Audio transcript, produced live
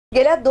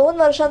गेल्या 2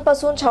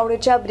 वर्षांपासून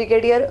छावणीच्या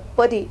ब्रिगेडियर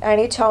पदी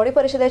आणि छावणी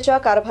परिषदेच्या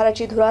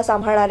कारभाराची धुरा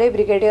सांभाळणारे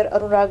ब्रिगेडियर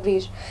अनुराग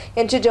वीज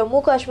यांची जम्मू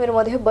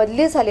काश्मीरमध्ये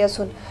बदली झाली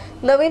असून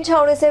नवीन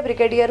छावणीचे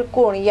ब्रिगेडियर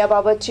कोण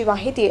याबाबतची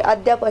माहिती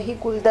अद्यापही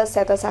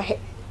गुलदस्त्यातच आहे।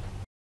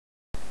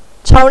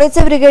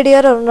 छावणीचे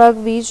ब्रिगेडियर अनुराग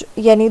वीज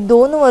यांनी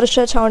 2 वर्ष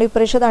छावणी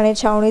परिषद आणि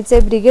छावणीचे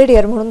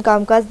ब्रिगेडियर म्हणून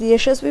कामकाज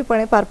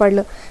यशस्वीपणे पार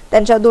पाडलं।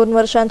 त्यांच्या 2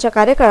 वर्षांच्या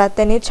कार्यकाळात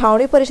त्यांनी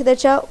छावणी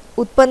परिषदेच्या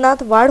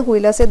उत्पन्नात वाढ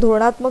होईल असे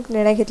धोरणात्मक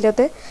निर्णय घेतले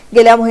होते।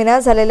 गेल्या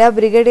महिन्यात झालेल्या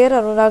ब्रिगेडियर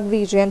अनुराग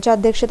वीज यांच्या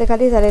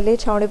अध्यक्षतेखाली झालेली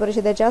छावणी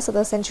परिषदेच्या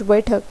सदस्यांची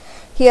बैठक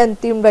ही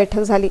अंतिम बैठक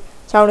झाली।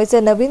 छावणीचे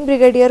नवीन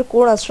ब्रिगेडियर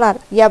कोण असणार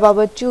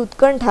याबाबतची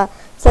उत्कंठा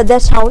सध्या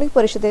छावणी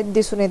परिषदेत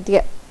दिसून येते।